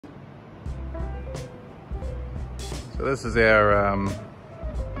So this is our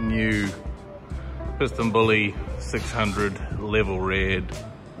new Pistenbully 600 Level Red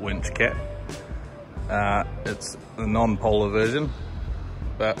Winch cap. It's the non-polar version,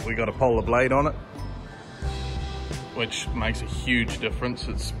 but we got a polar blade on it, which makes a huge difference.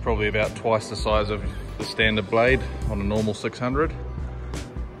 It's probably about twice the size of the standard blade on a normal 600.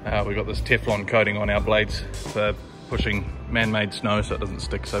 We've got this Teflon coating on our blades for pushing man-made snow so it doesn't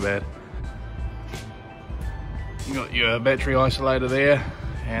stick so bad. You got your battery isolator there,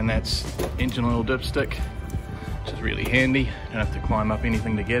 and that's engine oil dipstick, which is really handy. Don't have to climb up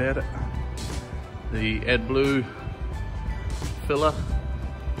anything to get at it. The AdBlue filler.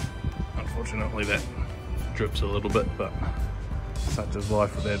 Unfortunately that drips a little bit, but such is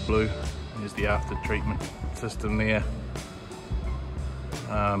life with AdBlue. There's the after treatment system there.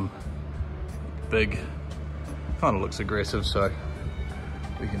 Big, kind of looks aggressive, so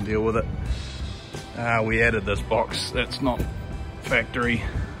we can deal with it. We added this box that's not factory.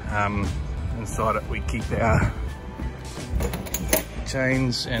 Inside it we keep our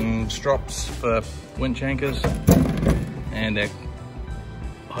chains and strops for winch anchors and our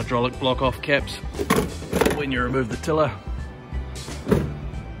hydraulic block off caps. When you remove the tiller,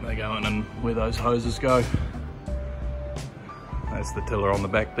 they go in and where those hoses go. That's the tiller on the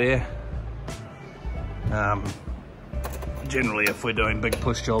back there. Generally, if we're doing big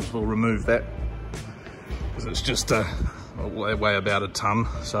push jobs, we'll remove that because it's just weigh about a ton,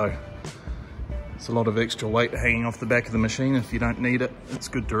 so it's a lot of extra weight hanging off the back of the machine. If you don't need it, it's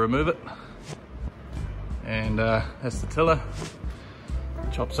good to remove it. And that's the tiller.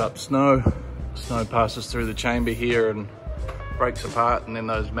 Chops up snow. Snow passes through the chamber here and breaks apart, and then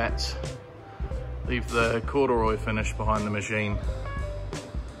those mats leave the corduroy finish behind the machine,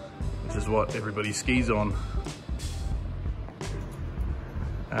 which is what everybody skis on.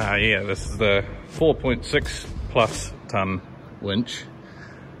 Yeah, this is the 4.6 plus ton winch.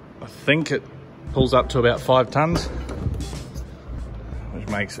 I think it pulls up to about 5 tons, which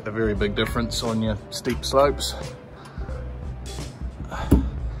makes a very big difference on your steep slopes.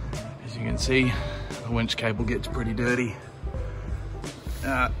 As you can see, the winch cable gets pretty dirty.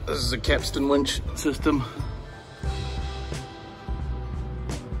 This is a capstan winch system,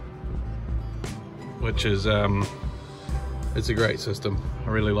 which is it's a great system. I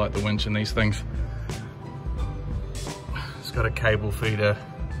really like the winch in these things. It's got a cable feeder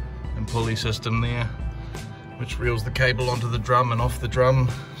and pulley system there, which reels the cable onto the drum and off the drum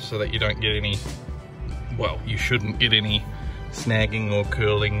so that you don't get any, well, you shouldn't get any snagging or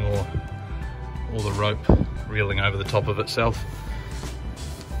curling or the rope reeling over the top of itself.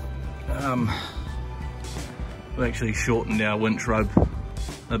 We've actually shortened our winch rope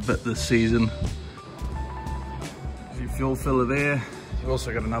a bit this season. There's your fuel filler there. You've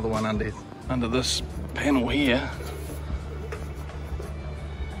also got another one under this panel here.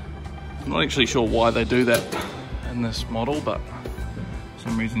 I'm not actually sure why they do that in this model, but for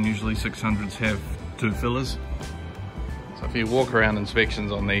some reason usually 600s have 2 fillers. So if you walk around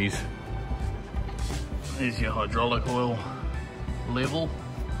inspections on these, there's your hydraulic oil level.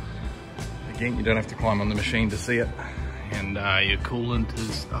 Again, you don't have to climb on the machine to see it. And your coolant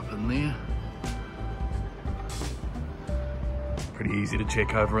is up in there. Pretty easy to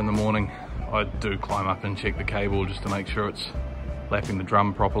check over in the morning. I do climb up and check the cable just to make sure it's lapping the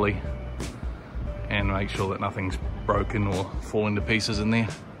drum properly and make sure that nothing's broken or falling to pieces in there.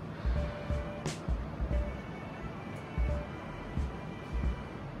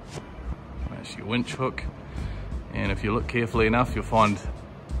 That's your winch hook, and if you look carefully enough, you'll find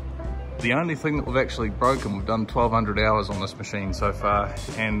the only thing that we've actually broken, we've done 1200 hours on this machine so far,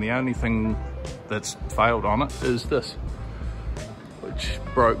 and the only thing that's failed on it is this, which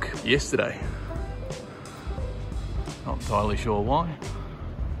broke yesterday. Not entirely sure why.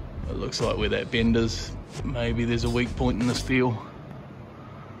 It looks like where that bend is, maybe there's a weak point in the steel.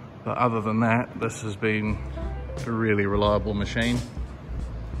 But other than that, this has been a really reliable machine.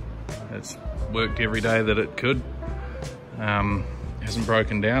 It's worked every day that it could. Hasn't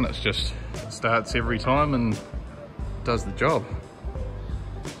broken down, it starts every time and does the job.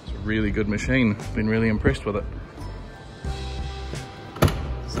 It's a really good machine. Been really impressed with it.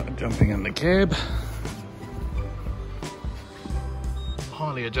 So jumping in the cab.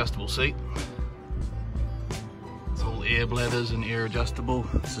 Highly adjustable seat. It's all air bladders and air adjustable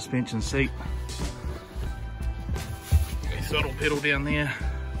suspension seat. A throttle pedal down there.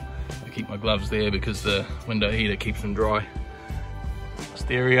 I keep my gloves there because the window heater keeps them dry.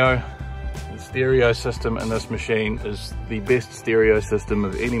 Stereo. The stereo system in this machine is the best stereo system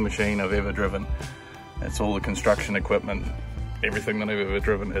of any machine I've ever driven. It's all the construction equipment, everything that I've ever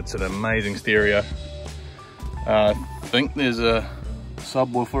driven. It's an amazing stereo. think. There's a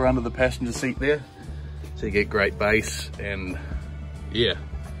subwoofer under the passenger seat there, so you get great bass, and yeah,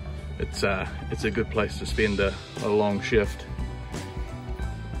 it's a good place to spend a long shift.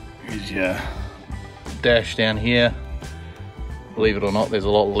 Here's your dash down here. Believe it or not, there's a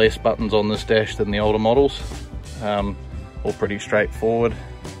lot less buttons on this dash than the older models. All pretty straightforward.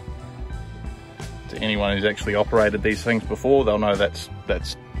 To anyone who's actually operated these things before, they'll know that's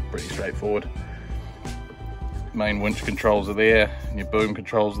pretty straightforward. Main winch controls are there, and your boom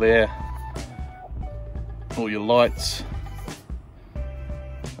controls there. All your lights.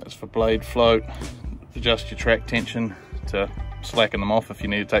 That's for blade float. Adjust your track tension to slacken them off if you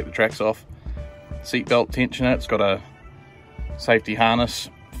need to take the tracks off. Seatbelt tensioner, it's got a safety harness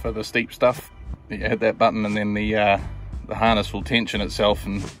for the steep stuff. You hit that button and then the harness will tension itself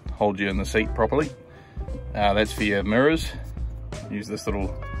and hold you in the seat properly. That's for your mirrors. Use this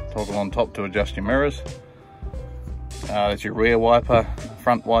little toggle on top to adjust your mirrors. That's your rear wiper,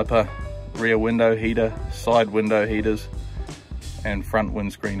 front wiper, rear window heater, side window heaters, and front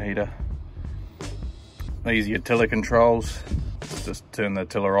windscreen heater. These are your tiller controls. Just turn the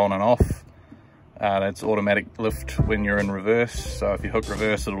tiller on and off. That's automatic lift when you're in reverse, so if you hook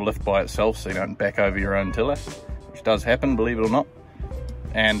reverse it'll lift by itself so you don't back over your own tiller, which does happen, believe it or not.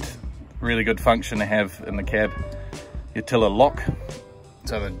 And really good function to have in the cab, your tiller lock.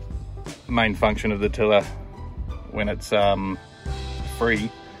 So the main function of the tiller, when it's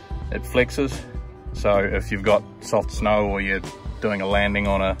free, it flexes. So if you've got soft snow or you're doing a landing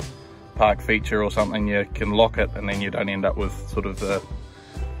on a park feature or something, you can lock it and then you don't end up with sort of the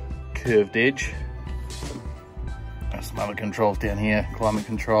curved edge. There's some other controls down here, climate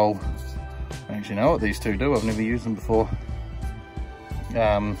control. I actually know what these two do, I've never used them before.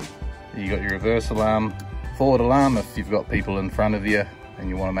 You got your reverse alarm, forward alarm if you've got people in front of you and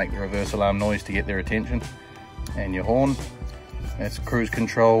you want to make the reverse alarm noise to get their attention, and your horn. That's cruise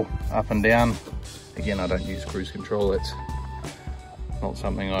control, up and down. Again, I don't use cruise control, that's not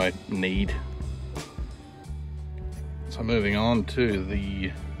something I need. So moving on to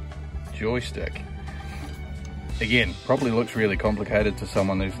the joystick. Again, probably looks really complicated to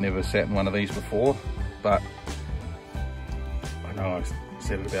someone who's never sat in one of these before, but I know I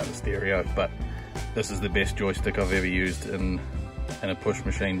said it about the stereo, but this is the best joystick I've ever used in a push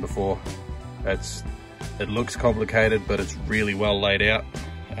machine before. It looks complicated, but it's really well laid out.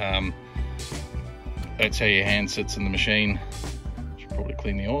 That's how your hand sits in the machine. Should probably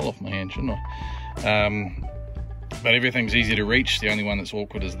clean the oil off my hand, shouldn't I? But everything's easy to reach. The only one that's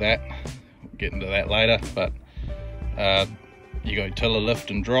awkward is that. We'll get into that later, but you got your tiller lift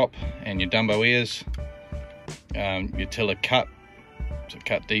and drop and your Dumbo ears. Your tiller cut, so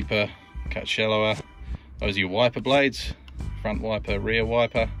cut deeper, cut shallower. Those are your wiper blades, front wiper, rear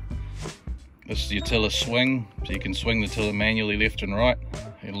wiper. This is your tiller swing, so you can swing the tiller manually left and right.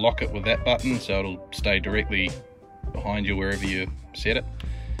 You lock it with that button so it'll stay directly behind you wherever you set it.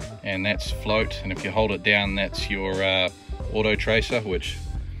 And that's float, and if you hold it down, that's your auto tracer, which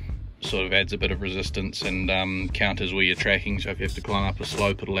sort of adds a bit of resistance and counters where you're tracking. So if you have to climb up a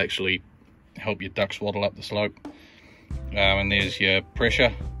slope, it'll actually help you duck swaddle up the slope. And there's your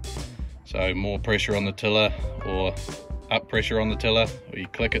pressure, so more pressure on the tiller or up pressure on the tiller, or you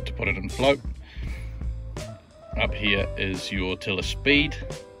click it to put it in float. Up here is your tiller speed,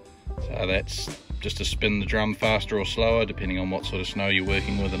 so that's just to spin the drum faster or slower depending on what sort of snow you're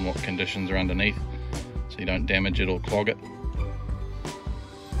working with and what conditions are underneath, so you don't damage it or clog it.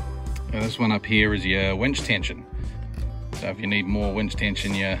 Now this one up here is your winch tension, so if you need more winch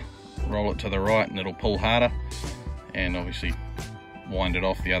tension you roll it to the right and it'll pull harder, and obviously wind it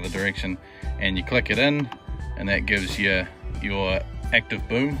off the other direction, and you click it in and that gives you your active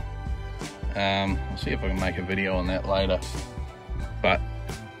boom. I'll see if I can make a video on that later, but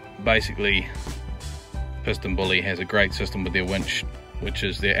basically Pistenbully has a great system with their winch, which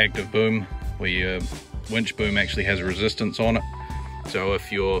is their active boom, where your winch boom actually has a resistance on it. So if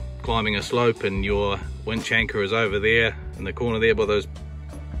you're climbing a slope and your winch anchor is over there in the corner there by those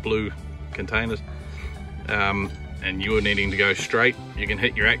blue containers, and you're needing to go straight, you can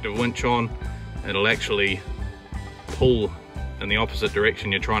hit your active winch on, it'll actually pull in the opposite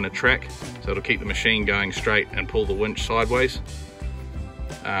direction you're trying to track, so it'll keep the machine going straight and pull the winch sideways,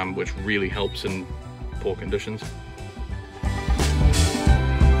 which really helps in poor conditions.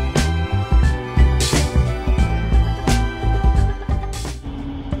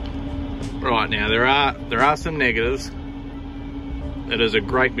 Right, now there are some negatives. It is a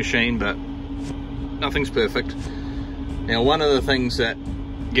great machine, but nothing's perfect. Now one of the things that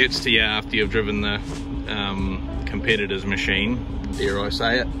gets to you after you've driven the competitor's machine, dare I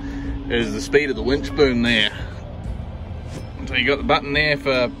say it, is the speed of the winch boom there. So you got the button there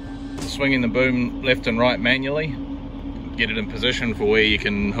for swinging the boom left and right manually. Get it in position for where you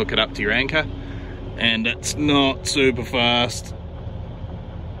can hook it up to your anchor. And it's not super fast.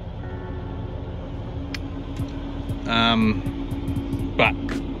 But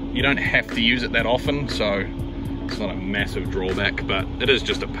you don't have to use it that often, so it's not a massive drawback, but it is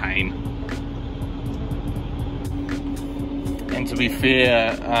just a pain. And to be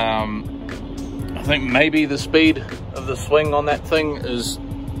fair, I think maybe the speed of the swing on that thing is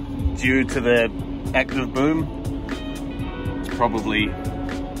due to the active boom. It's probably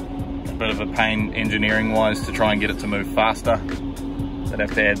a bit of a pain engineering wise to try and get it to move faster. They'd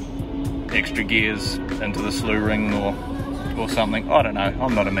have to add extra gears into the slew ring or something. I don't know,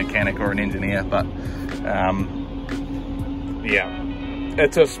 I'm not a mechanic or an engineer, but yeah,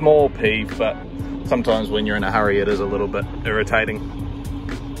 it's a small peeve, but sometimes when you're in a hurry it is a little bit irritating,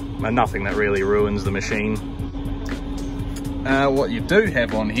 but nothing that really ruins the machine. What you do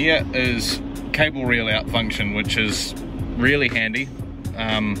have on here is cable reel out function, which is really handy.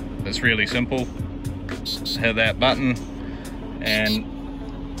 It's really simple. Just hit that button and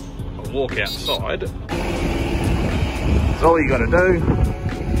I'll walk outside. That's all you got to do.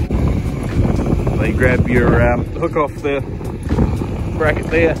 So you grab your hook off the bracket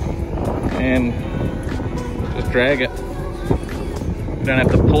there and just drag it. You don't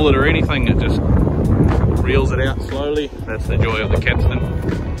have to pull it or anything, it just reels it out slowly. That's the joy of the capstan.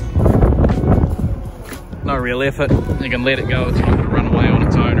 No real effort, you can let it go, it's not going to run away on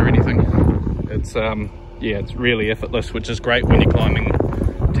its own or anything. It's yeah, it's really effortless, which is great when you're climbing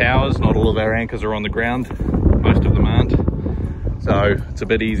towers. Not all of our anchors are on the ground, most of them aren't. So it's a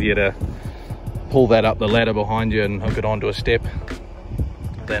bit easier to pull that up the ladder behind you and hook it onto a step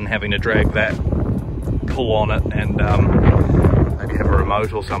than having to drag that, pull on it, and maybe have a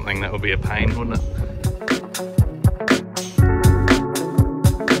remote or something. That would be a pain, wouldn't it?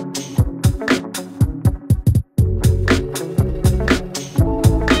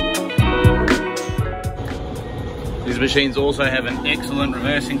 These machines also have an excellent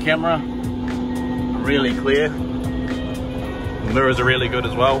reversing camera, really clear. The mirrors are really good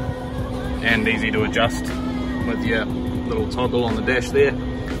as well, and easy to adjust with your little toggle on the dash there.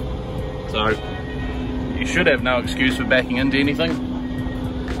 So you should have no excuse for backing into anything.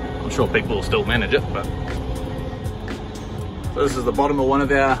 I'm sure people will still manage it, but... So this is the bottom of one of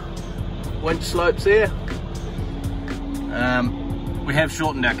our winch slopes here. We have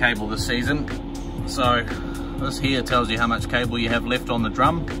shortened our cable this season, so this here tells you how much cable you have left on the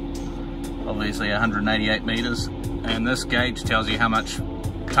drum, obviously 188 meters, and this gauge tells you how much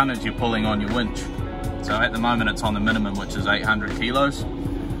tonnage you're pulling on your winch. So at the moment it's on the minimum, which is 800 kilos.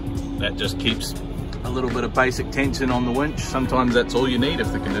 That just keeps a little bit of basic tension on the winch. Sometimes that's all you need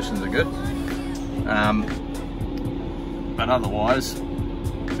if the conditions are good. But otherwise,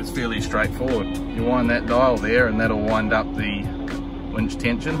 it's fairly straightforward. You wind that dial there and that'll wind up the winch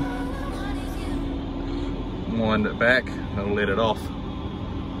tension. Wind it back, it'll let it off.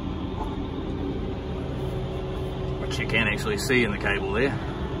 Which you can actually see in the cable there.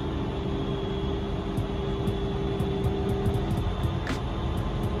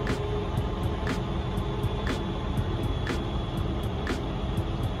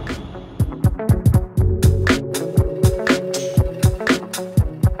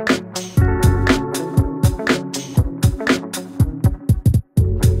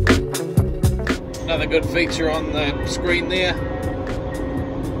 Another good feature on the screen there,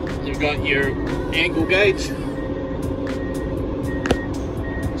 you've got your angle gauge,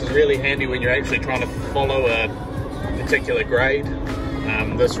 which is really handy when you're actually trying to follow a particular grade.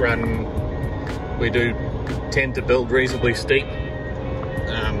 This run we do tend to build reasonably steep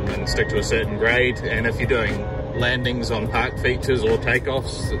and stick to a certain grade, and if you're doing landings on park features or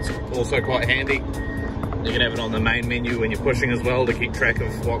takeoffs, it's also quite handy. You can have it on the main menu when you're pushing as well to keep track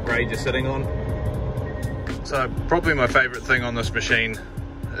of what grade you're sitting on. So probably my favourite thing on this machine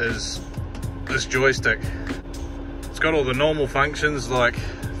is this joystick. It's got all the normal functions like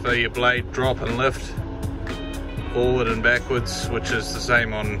for your blade drop and lift, forward and backwards, which is the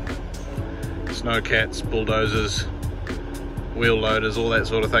same on snowcats, bulldozers, wheel loaders, all that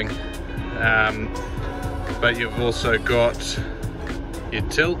sort of thing. But you've also got your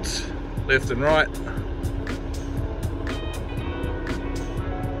tilt, left and right.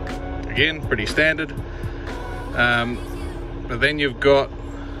 Again, pretty standard. But then you've got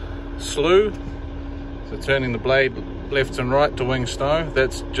slew, so turning the blade left and right to wing snow.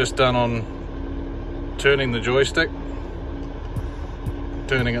 That's just done on turning the joystick,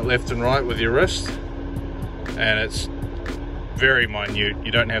 turning it left and right with your wrist, and it's very minute.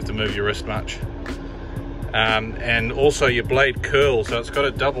 You don't have to move your wrist much. And also your blade curl, so it's got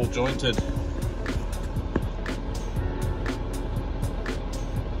a double jointed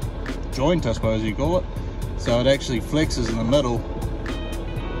joint, I suppose you call it, so it actually flexes in the middle,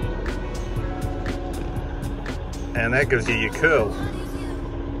 and that gives you your curl.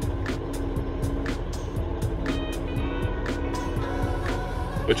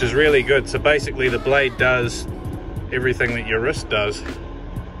 Which is really good. So basically the blade does everything that your wrist does,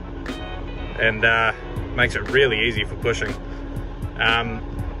 and makes it really easy for pushing.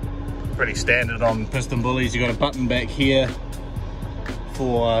 Pretty standard on piston bullies. You got a button back here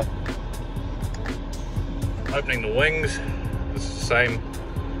for opening the wings. It's the same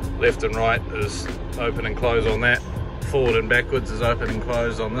left and right is open and close on that. Forward and backwards is open and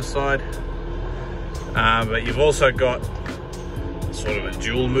close on this side. But you've also got sort of a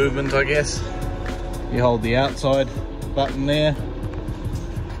dual movement, I guess. You hold the outside button there,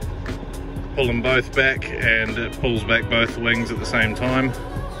 pull them both back, and it pulls back both wings at the same time,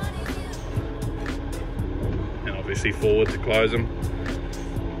 and obviously forward to close them.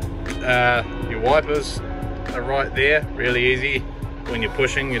 Your wipers are right there, really easy. When you're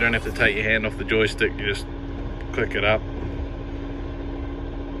pushing, you don't have to take your hand off the joystick, you just click it up.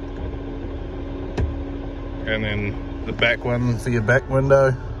 And then the back one for your back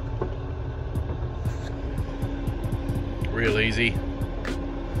window, real easy.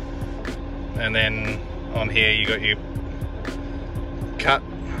 And then on here you got your cut,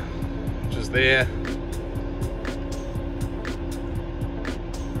 which is there.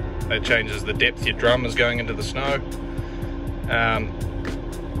 That changes the depth your drum is going into the snow.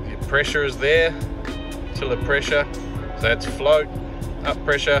 Your pressure is there, tiller pressure, so that's float, up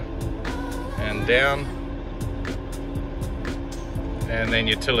pressure and down. And then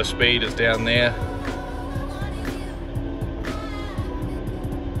your tiller speed is down there.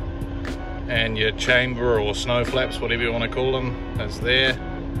 And your chamber or snow flaps, whatever you want to call them, that's there.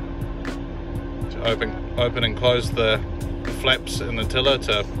 To open and close the flaps in the tiller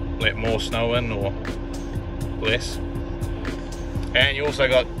to let more snow in or less. And you also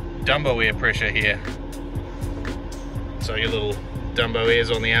got Dumbo air pressure here. So your little Dumbo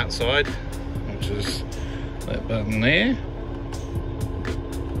airs on the outside, which is that button there.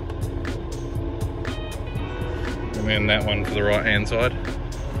 And then that one for the right hand side.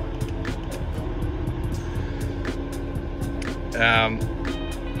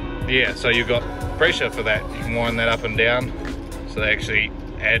 Yeah, so you've got pressure for that. You can wind that up and down, so they actually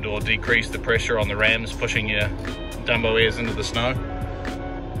add or decrease the pressure on the rams pushing your Dumbo airs into the snow,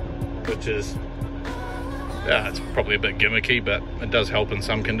 which is it's probably a bit gimmicky, but it does help in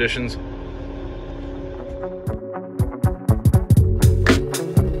some conditions.